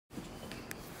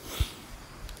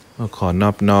ขอน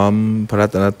อบน้อมพระรั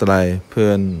ตนตรัยเพื่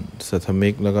อนสัทธมิ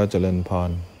กแล้วก็เจริญพ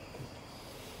ร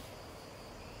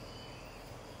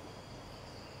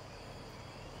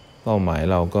เป้าหมาย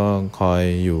เราก็คอย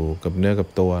อยู่กับเนื้อกับ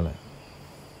ตัวแหละ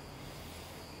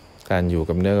การอยู่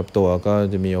กับเนื้อกับตัวก็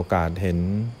จะมีโอกาสเห็น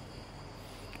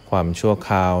ความชั่วค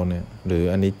ราวเนี่ยหรือ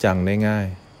อนิจจังได้ง่าย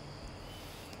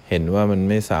เห็นว่ามัน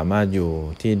ไม่สามารถอยู่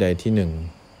ที่ใดที่หนึ่ง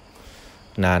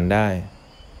นานได้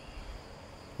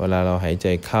เวลาเราหายใจ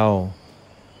เข้า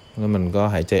แล้วมันก็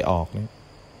หายใจออกเนี่ย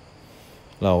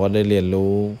เราก็ได้เรียน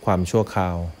รู้ความชั่วครา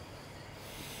ว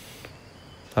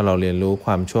ถ้าเราเรียนรู้ค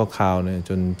วามชั่วคราวเนี่ย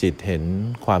จนจิตเห็น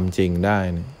ความจริงได้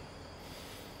เนี่ย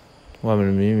ว่ามัน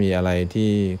ไม่มีอะไร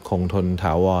ที่คงทนถ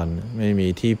าวรไม่มี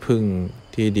ที่พึ่ง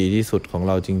ที่ดีที่สุดของเ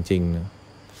ราจริงๆนะ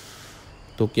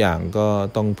ทุกอย่างก็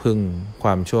ต้องพึ่งคว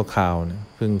ามชั่วคราวนะ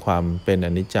พึ่งความเป็นอ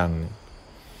นิจจังเนี่ย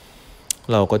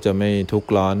เราก็จะไม่ทุก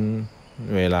ข์ร้อน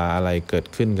เวลาอะไรเกิด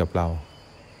ขึ้นกับเรา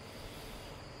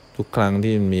ทุกครั้ง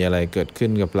ที่มีอะไรเกิดขึ้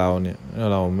นกับเราเนี่ย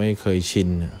เราไม่เคยชิน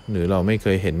หรือเราไม่เค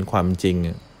ยเห็นความจริง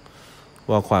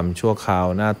ว่าความชั่วคราว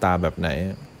หน้าตาแบบไหน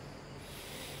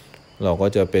เราก็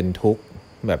จะเป็นทุกข์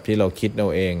แบบที่เราคิดเอา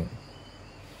เอง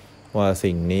ว่า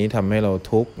สิ่งนี้ทำให้เรา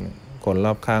ทุกข์คนร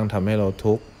อบข้างทำให้เรา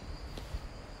ทุกข์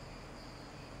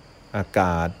อาก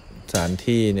าศสถาน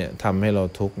ที่เนี่ยทำให้เรา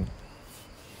ทุกข์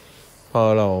พอ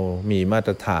เรามีมาต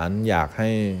รฐานอยากให้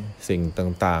สิ่ง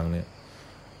ต่างๆเนี่ย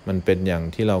มันเป็นอย่าง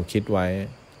ที่เราคิดไว้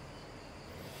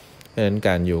เพราะฉะนั้นก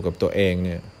ารอยู่กับตัวเองเ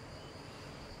นี่ย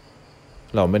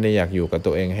เราไม่ได้อยากอยู่กับ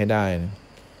ตัวเองให้ได้นะ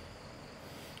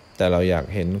แต่เราอยาก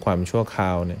เห็นความชั่วคร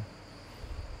าวเนี่ย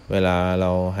เวลาเร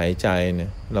าหายใจเนี่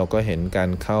ยเราก็เห็นการ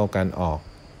เข้าการออก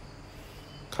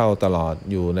เข้าตลอด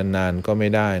อยู่นานๆก็ไม่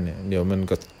ได้เนี่ยเดี๋ยวมัน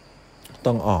ก็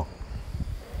ต้องออก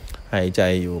หายใจ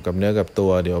อยู่กับเนื้อกับตั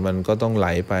วเดี๋ยวมันก็ต้องไหล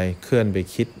ไปเคลื่อนไป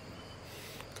คิด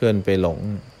เคลื่อนไปหลง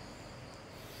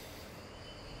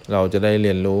เราจะได้เ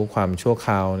รียนรู้ความชั่วค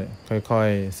ราวเนี่ยค่อย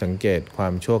ๆสังเกตควา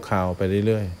มชั่วคราวไป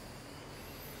เรื่อย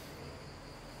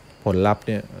ๆผลลัพธ์เ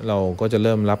นี่ยเราก็จะเ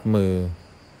ริ่มรับมือ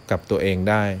กับตัวเอง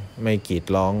ได้ไม่กรีด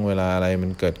ร้องเวลาอะไรมั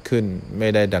นเกิดขึ้นไม่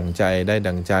ได้ดั่งใจได้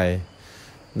ดั่งใจ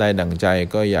ได้ดั่งใจ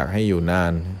ก็อยากให้อยู่นา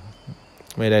น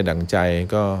ไม่ได้ดั่งใจ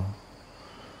ก็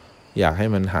อยากให้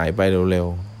มันหายไปเร็ว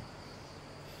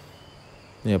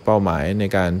ๆเนี่ยเป้าหมายใน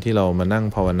การที่เรามานั่ง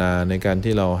ภาวนาในการ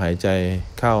ที่เราหายใจ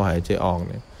เข้าหายใจออก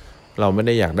เนี่ยเราไม่ไ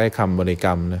ด้อยากได้คำบริกร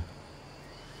รมนะ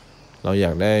เราอย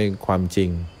ากได้ความจริง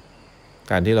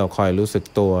การที่เราคอยรู้สึก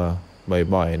ตัว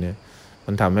บ่อยๆเนี่ย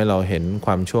มันทำให้เราเห็นค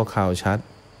วามชั่วคราวชัด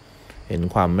เห็น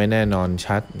ความไม่แน่นอน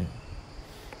ชัดเนี่ย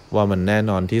ว่ามันแน่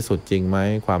นอนที่สุดจริงไหม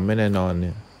ความไม่แน่นอนเ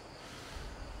นี่ย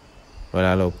เวล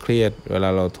าเราเครียดเวลา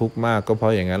เราทุกข์มากก็เพรา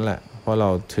ะอย่างนั้นแหละเพราะเรา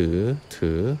ถื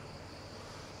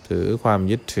อความ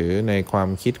ยึดถือในความ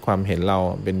คิดความเห็นเรา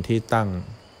เป็นที่ตั้ง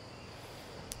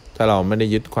ถ้าเราไม่ได้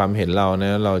ยึดความเห็นเราน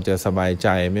ะเราจะสบายใจ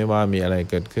ไม่ว่ามีอะไร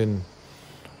เกิดขึ้น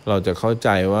เราจะเข้าใจ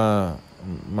ว่า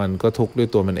มันก็ทุกข์ด้วย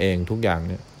ตัวมันเองทุกอย่าง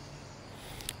เนี่ย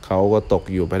เขาก็ตก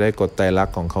อยู่ภายใต้กฎไตรลัก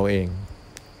ษณ์ของเขาเอง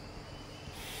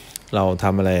เราท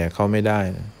ำอะไรเขาไม่ได้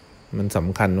นะมันส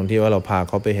ำคัญตรงที่ว่าเราพาเ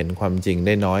ขาไปเห็นความจริงไ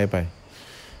ด้น้อยไป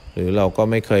หรือเราก็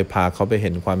ไม่เคยพาเขาไปเ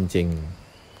ห็นความจริง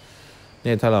เ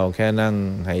นี่ยถ้าเราแค่นั่ง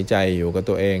หายใจอยู่กับ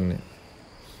ตัวเองเนี่ย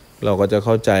เราก็จะเ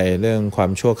ข้าใจเรื่องควา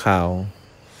มชั่วคราว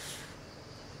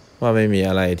ว่าไม่มี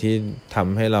อะไรที่ท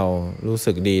ำให้เรารู้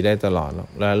สึกดีได้ตลอดหรอก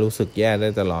และรู้สึกแย่ได้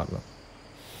ตลอดหรอก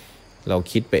เรา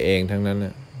คิดไปเองทั้งนั้น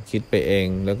น่ะคิดไปเอง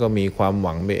แล้วก็มีความห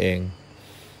วังไปเอง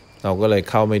เราก็เลย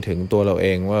เข้าไม่ถึงตัวเราเอ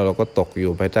งว่าเราก็ตกอ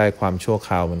ยู่ภายใต้ความชั่วค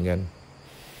ราวเหมือนกัน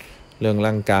เรื่อง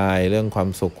ร่างกายเรื่องความ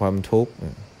สุขความทุกข์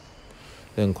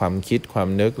เรื่องความคิดความ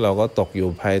นึกเราก็ตกอยู่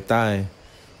ภายใต้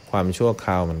ความชั่วค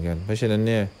ราวเหมือนกันเพราะฉะนั้น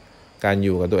เนี่ยการอ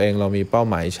ยู่กับตัวเองเรามีเป้า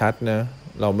หมายชัดนะ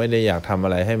เราไม่ได้อยากทำอะ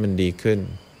ไรให้มันดีขึ้น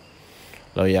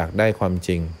เราอยากได้ความจ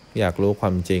ริงอยากรู้คว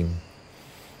ามจริง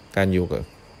การอยู่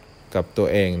กับตัว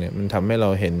เองเนี่ยมันทำให้เรา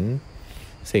เห็น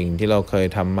สิ่งที่เราเคย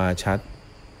ทำมาชัด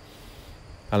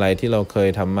อะไรที่เราเคย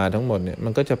ทำมาทั้งหมดเนี่ยมั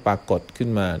นก็จะปรากฏขึ้น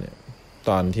มาเนี่ย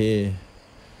ตอนที่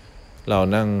เรา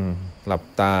นั่งหลับ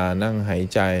ตานั่งหาย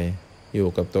ใจอยู่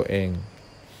กับตัวเอง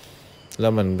แล้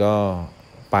วมันก็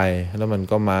ไปแล้วมัน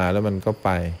ก็มาแล้วมันก็ไป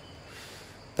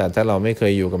แต่ถ้าเราไม่เค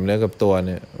ยอยู่กับเนื้อกับตัวเ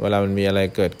นี่ยเวลามันมีอะไร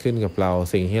เกิดขึ้นกับเรา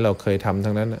สิ่งที่เราเคยทำ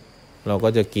ทั้งนั้นเราก็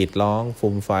จะกรีดร้องฟู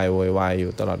มไฟโวยวายอ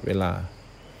ยู่ตลอดเวลา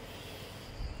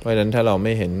เพราะฉะนั้นถ้าเราไ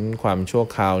ม่เห็นความชั่ว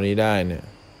คราวนี้ได้เนี่ย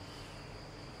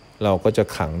เราก็จะ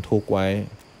ขังทุกข์ไว้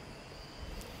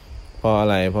เพราะอะ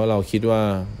ไรเพราะเราคิดว่า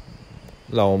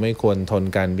เราไม่ควรทน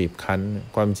การบีบคั้น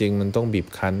ความจริงมันต้องบีบ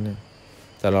คั้น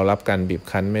แต่เรารับการบีบ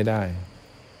คั้นไม่ได้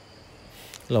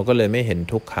เราก็เลยไม่เห็น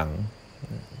ทุกข์ขัง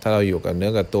ถ้าเราอยู่กับเนื้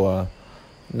อกับตัว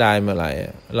ได้เมื่อไหร่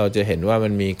เราจะเห็นว่ามั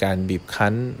นมีการบีบ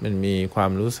คั้นมันมีควา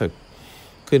มรู้สึก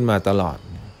ขึ้นมาตลอด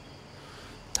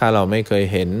ถ้าเราไม่เคย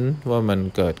เห็นว่ามัน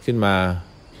เกิดขึ้นมา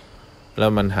แล้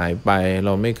วมันหายไปเร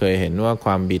าไม่เคยเห็นว่าค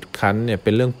วามบีบคั้นเนี่ยเป็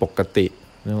นเรื่องปกติ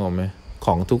นึกออกไหมข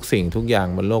องทุกสิ่งทุกอย่าง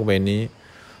บนโลกใบนี้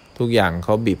ทุกอย่างเข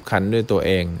าบีบคั้นด้วยตัวเ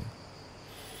อง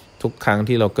ทุกครั้ง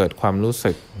ที่เราเกิดความรู้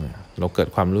สึกเนี่ยเรา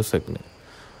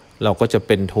ก็จะเ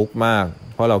ป็นทุกข์มาก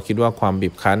เพราะเราคิดว่าความบี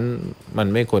บคั้นมัน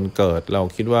ไม่ควรเกิดเรา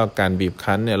คิดว่าการบีบ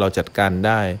คั้นเนี่ยเราจัดการไ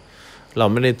ด้เรา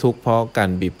ไม่ได้ทุกข์เพราะการ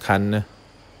บีบคั้นนะ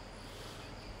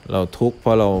เราทุกข์เพร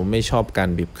าะเราไม่ชอบการ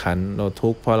บีบคั้นเราทุ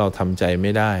กข์เพราะเราทำใจไ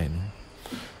ม่ได้นะ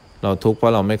เราทุกข์เพรา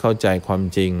ะเราไม่เข้าใจความ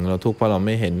จริงเราทุกข์เพราะเราไ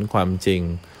ม่เห็นความจริง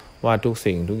ว่าทุก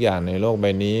สิ่งทุกอย่างในโลกใบ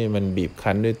นี้มันบีบ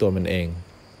คั้นด้วยตัวมันเอง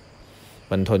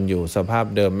มันทนอยู่สภาพ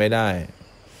เดิมไม่ได้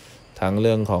ทั้งเ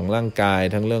รื่องของร่างกาย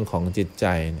ทั้งเรื่องของจิตใจ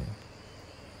เ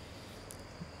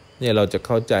นี่ยเราจะเ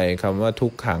ข้าใจคำว่าทุ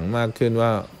กขังมากขึ้นว่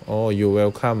าโอ้ you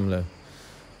welcome เลย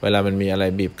เวลามันมีอะไร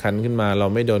บีบคั้นขึ้นมาเรา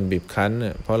ไม่โดนบีบคั้น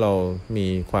เพราะเรามี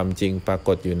ความจริงปราก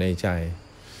ฏอยู่ในใจ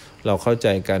เราเข้าใจ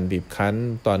การบีบคั้น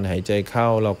ตอนหายใจเข้า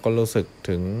เราก็รู้สึก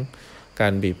ถึงกา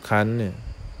รบีบคั้นเนี่ย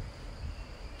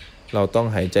เราต้อง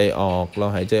หายใจออกเรา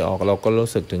หายใจออกเราก็รู้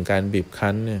สึกถึงการบีบ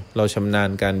คั้นเนี่ยเราชำนาญ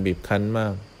การบีบคั้นมา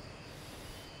ก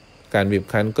การบีบ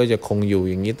คั้นก็จะคงอยู่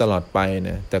อย่างนี้ตลอดไปเ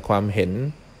นี่ยแต่ความเห็น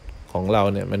ของเรา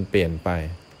เนี่ยมันเปลี่ยนไป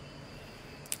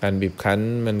การบีบคั้น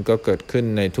มันก็เกิดขึ้น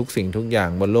ในทุกสิ่งทุกอย่าง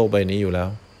บนโลกใบนี้อยู่แล้ว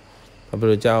พระพุท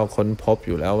ธเจ้าค้นพบอ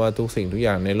ยู่แล้วว่าทุกสิ่งทุกอ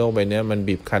ย่างในโลกใบนี้มัน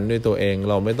บีบคั้นด้วยตัวเอง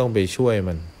เราไม่ต้องไปช่วย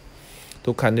มัน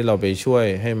ทุกครั้งที่เราไปช่วย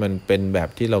ให้มันเป็นแบบ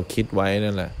ที่เราคิดไว้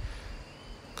นั่นแหละ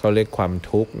เขาเรียกความ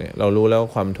ทุกข์เนี่ยเรารู้แล้ว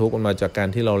ความทุกข์มันมาจากการ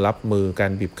ที่เรารับมือกา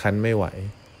รบีบคั้นไม่ไหว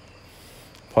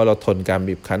เพราะเราทนการ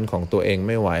บีบคั้นของตัวเองไ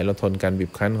ม่ไหวเราทนการบี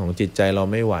บคั้นของจิตใจเรา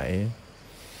ไม่ไหว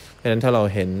เพราะฉะนั้นถ้าเรา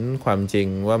เห็นความจริง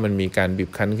ว่ามันมีการบีบ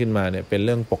คั้นขึ้นมาเนี่ยเป็นเ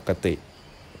รื่องปกติ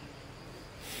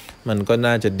มันก็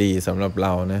น่าจะดีสำหรับเร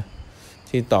านะ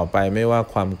ที่ต่อไปไม่ว่า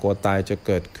ความกลัวตายจะเ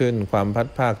กิดขึ้นความพัด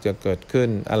ภาคจะเกิดขึ้น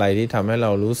อะไรที่ทำให้เร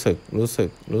ารู้สึก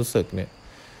เนี่ย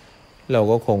เรา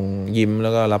ก็คงยิ้มแล้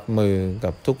วก็รับมือ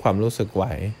กับทุกความรู้สึกไหว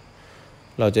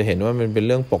เราจะเห็นว่ามันเป็นเ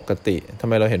รื่องปกติทำ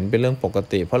ไมเราเห็นเป็นเรื่องปก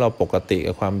ติเพราะเราปกติ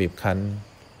กับความบีบคั้น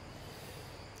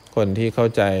คนที่เข้า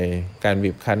ใจการ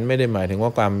บีบคั้นไม่ได้หมายถึงว่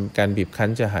าการบีบคั้น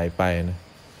จะหายไปนะ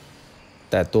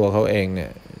แต่ตัวเขาเองเนี่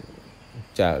ย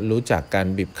จะรู้จักการ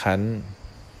บีบคั้น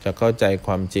จะเข้าใจค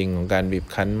วามจริงของการบีบ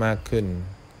คั้นมากขึ้น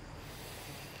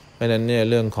เพราะฉะนั้นเนี่ย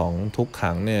เรื่องของทุก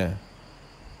ขังเนี่ย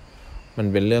มัน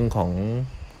เป็นเรื่องของ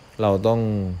เราต้อง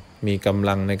มีกำ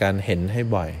ลังในการเห็นให้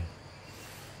บ่อย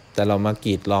แต่เรามาก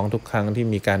รีดร้องทุกครั้งที่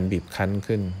มีการบีบคั้น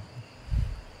ขึ้น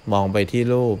มองไปที่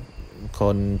รูปค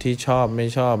นที่ชอบไม่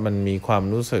ชอบมันมีความ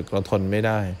รู้สึกเราทนไม่ไ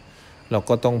ด้เรา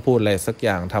ก็ต้องพูดอะไรสักอ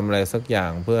ย่างทำอะไรสักอย่า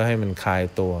งเพื่อให้มันคลาย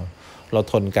ตัวเรา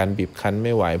ทนการบีบคั้นไ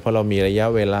ม่ไหวเพราะเรามีระยะ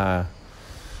เวลา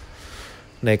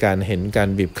ในการเห็นการ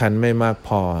บีบคั้นไม่มากพ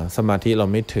อสมาธิเรา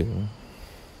ไม่ถึง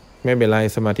ไม่เป็นไร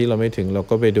สมาธิเราไม่ถึงเรา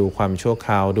ก็ไปดูความชั่วค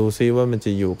ราวดูซิว่ามันจ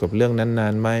ะอยู่กับเรื่องนั้นนา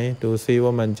นไหมดูซิ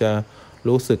ว่ามันจะ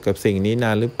รู้สึกกับสิ่งนี้น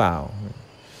านหรือเปล่า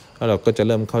แล้วเราก็จะเ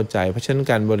ริ่มเข้าใจเพราะฉะนั้น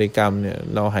การบริกรรมเนี่ย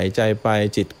เราหายใจไป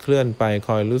จิตเคลื่อนไปค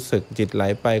อยรู้สึกจิตไหล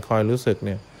ไปคอยรู้สึกเ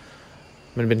นี่ย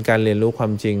มันเป็นการเรียนรู้ควา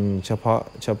มจริงเฉ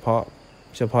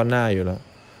พาะหน้าอยู่แล้ว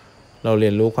เราเรี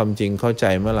ยนรู้ความจริงเข้าใจ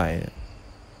เมื่อไหร่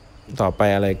ต่อไป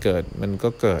อะไรเกิดมันก็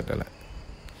เกิดอะไร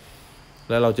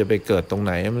แล้วเราจะไปเกิดตรงไ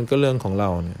หนมันก็เรื่องของเรา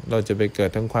เนี่ยเราจะไปเกิด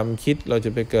ทางความคิดเราจ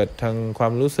ะไปเกิดทางควา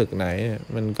มรู้สึกไหน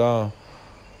มันก็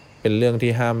เป็นเรื่อง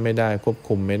ที่ห้ามไม่ได้ควบ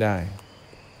คุมไม่ได้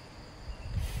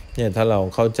เนี่ยถ้าเรา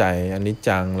เข้าใจอนิจ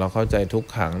จังเราเข้าใจทุก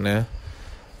ขังนะ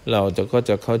เราก็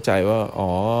จะเข้าใจว่าอ๋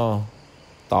อ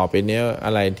ต่อไปเนี้ยอ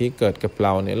ะไรที่เกิดกับเร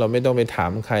าเนี่ยเราไม่ต้องไปถา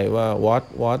มใครว่า what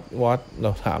เร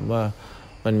าถามว่า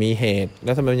มันมีเหตุแ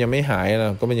ล้วทำไมมันยังไม่หายล่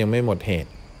ะก็มันยังไม่หมดเห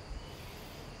ตุ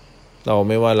เรา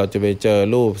ไม่ว่าเราจะไปเจอ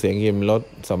รูปเสียงกลิ่นรส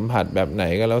สัมผัสแบบไหน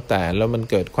ก็แล้วแต่แล้วมัน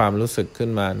เกิดความรู้สึกขึ้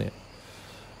นมาเนี่ย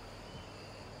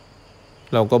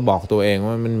เราก็บอกตัวเอง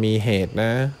ว่ามันมีเหตุน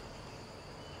ะ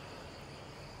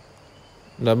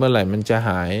แล้วเมื่อไหร่มันจะห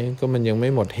ายก็มันยังไม่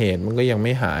หมดเหตุมันก็ยังไ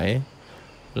ม่หาย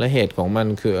และเหตุของมัน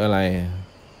คืออะไร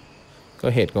ก็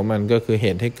เหตุของมันก็คือเห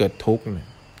ตุให้เกิดทุกข์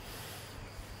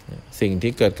สิ่ง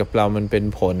ที่เกิดกับเรามันเป็น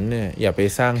ผลเนี่ยอย่าไป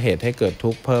สร้างเหตุให้เกิด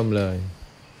ทุกข์เพิ่มเลย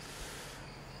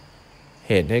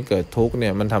เหตุให้เกิดทุกข์เนี่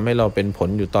ยมันทำให้เราเป็นผล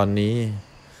อยู่ตอนนี้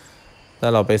ถ้า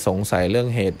เราไปสงสัยเรื่อง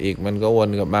เหตุอีกมันก็วน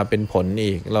กลับมาเป็นผล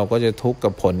อีกเราก็จะทุกข์กั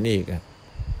บผลอีก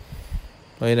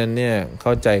เพราะฉะนั้นเนี่ยเข้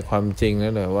าใจความจริงแล้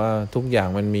วเลยว่าทุกอย่าง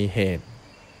มันมีเหตุ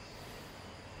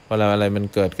เวลาอะไรมัน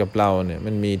เกิดกับเราเนี่ย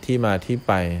มันมีที่มาที่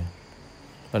ไป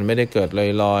มันไม่ได้เกิด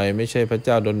ลอยๆไม่ใช่พระเ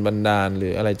จ้าดลบันดาลหรื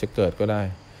ออะไรจะเกิดก็ได้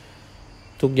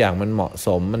ทุกอย่างมันเหมาะส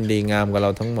มมันดีงามกับเร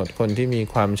าทั้งหมดคนที่มี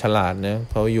ความฉลาดนะ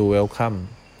เขาอยู่เวลคัม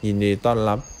ยินดีต้อน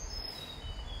รับ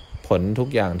ผลทุก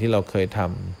อย่างที่เราเคยท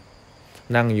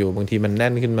ำนั่งอยู่บางทีมันแน่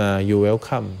นขึ้นมาอยู่เวล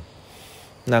คัม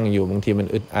นั่งอยู่บางทีมัน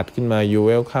อึดอัดขึ้นมาอยู่เ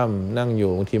วลคัมนั่งอยู่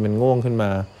บางทีมันง่วงขึ้นมา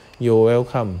อยู่เวล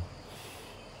คัม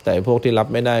แต่พวกที่รับ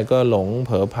ไม่ได้ก็หลงเ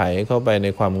ผลอไผเข้าไปใน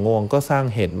ความง่วงก็สร้าง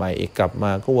เหตุใหม่อีกกลับม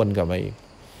าก็วนกลับมาอีก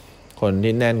คน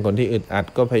ที่แน่นคนที่อึดอัด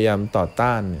ก็พยายามต่อ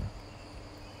ต้านเนี่ย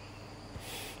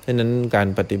ฉะนั้นการ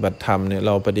ปฏิบัติธรรมเนี่ยเ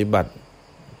ราปฏิบัติ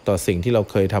ต่อสิ่งที่เรา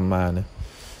เคยทำมานะ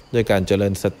ด้วยการเจริ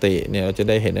ญสติเนี่ยเราจะ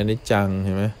ได้เห็นอนิจจังเ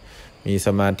ห็นไหมมีส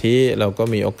มาธิเราก็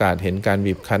มีโอกาสเห็นการ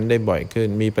บีบคั้นได้บ่อยขึ้น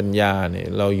มีปัญญาเนี่ย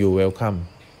เราอยู่เวลคัม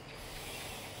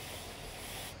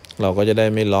เราก็จะได้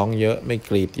ไม่ร้องเยอะไม่ก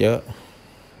รีดเยอะ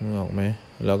นึกออกไหม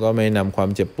เราก็ไม่นำความ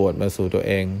เจ็บปวดมาสู่ตัว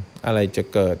เองอะไรจะ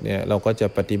เกิดเนี่ยเราก็จะ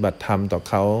ปฏิบัติธรรมต่อ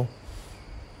เขา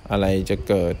อะไรจะ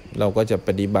เกิดเราก็จะป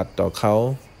ฏิบัติต่อเขา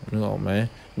นึกออกไหม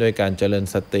ด้วยการเจริญ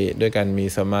สติด้วยการมี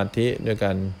สมาธิด้วยก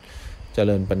ารเจ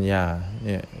ริญปัญญาเ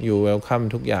นี่ยอยู่เวลคัม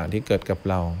ทุกอย่างที่เกิดกับ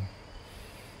เรา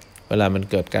เวลามัน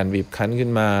เกิดการบีบคั้นขึ้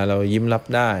นมาเรายิ้มรับ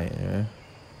ได้นะ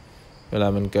เวลา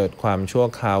มันเกิดความชั่ว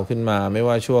คราวขึ้นมาไม่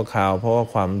ว่าชั่วคราวเพราะว่า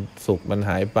ความสุขมัน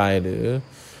หายไปหรือ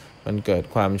มันเกิด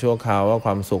ความชั่วคราวว่าค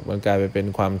วามสุขมันกลายไปเป็น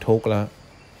ความทุกข์แล้ว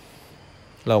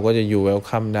เราก็จะอยู่เวล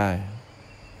คัมได้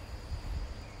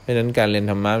เพราะฉะนั้นการเรียน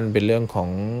ธรรมะมันเป็นเรื่องของ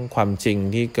ความจริง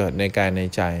ที่เกิดในกายใน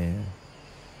ใจ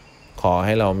ขอใ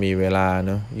ห้เรามีเวลาเ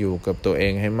นาะอยู่กับตัวเอ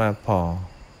งให้มากพอ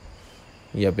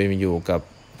อย่าไปอยู่กับ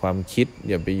ความคิด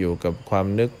อย่าไปอยู่กับความ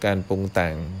นึกการปรุงแต่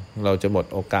งเราจะหมด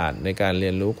โอกาสในการเรี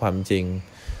ยนรู้ความจริง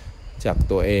จาก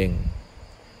ตัวเอง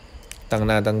ตั้งห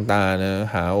น้าตั้งตานะ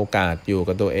หาโอกาสอยู่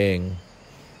กับตัวเอง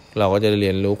เราก็จะเรี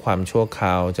ยนรู้ความชั่วคร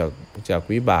าวจาก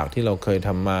วิบากที่เราเคยท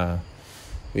ำมา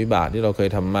วิบากที่เราเคย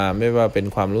ทำมาไม่ว่าเป็น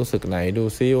ความรู้สึกไหนดู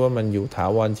ซิว่ามันอยู่ถา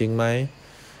วรจริงไหม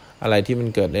อะไรที่มัน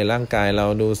เกิดในร่างกายเรา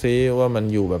ดูซิว่ามัน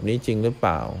อยู่แบบนี้จริงหรือเป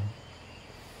ล่า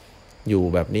อยู่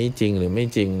แบบนี้จริงหรือไม่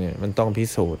จริงเนี่ยมันต้องพิ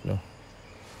สูจน์เนาะ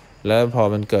แล้วพอ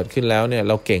มันเกิดขึ้นแล้วเนี่ย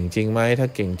เราเก่งจริงไหมถ้า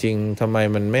เก่งจริงทำไม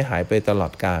มันไม่หายไปตลอ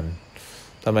ดกาล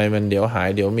ทำไมมันเดี๋ยวหาย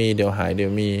เดี๋ยวมีเดี๋ยวหายเดี๋ย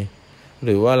วมีห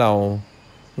รือว่าเรา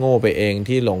โง่ไปเอง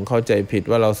ที่หลงเข้าใจผิด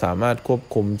ว่าเราสามารถควบ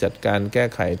คุมจัดการแก้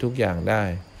ไขทุกอย่างได้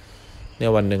เนี่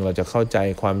ยวันหนึ่งเราจะเข้าใจ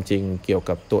ความจริงเกี่ยว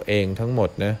กับตัวเองทั้งหมด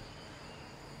นะ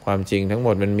ความจริงทั้งหม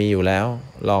ดมันมีอยู่แล้ว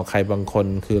รอใครบางคน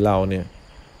คือเราเนี่ย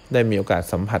ได้มีโอกาส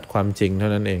สัมผัสความจริงเท่า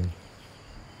นั้นเอง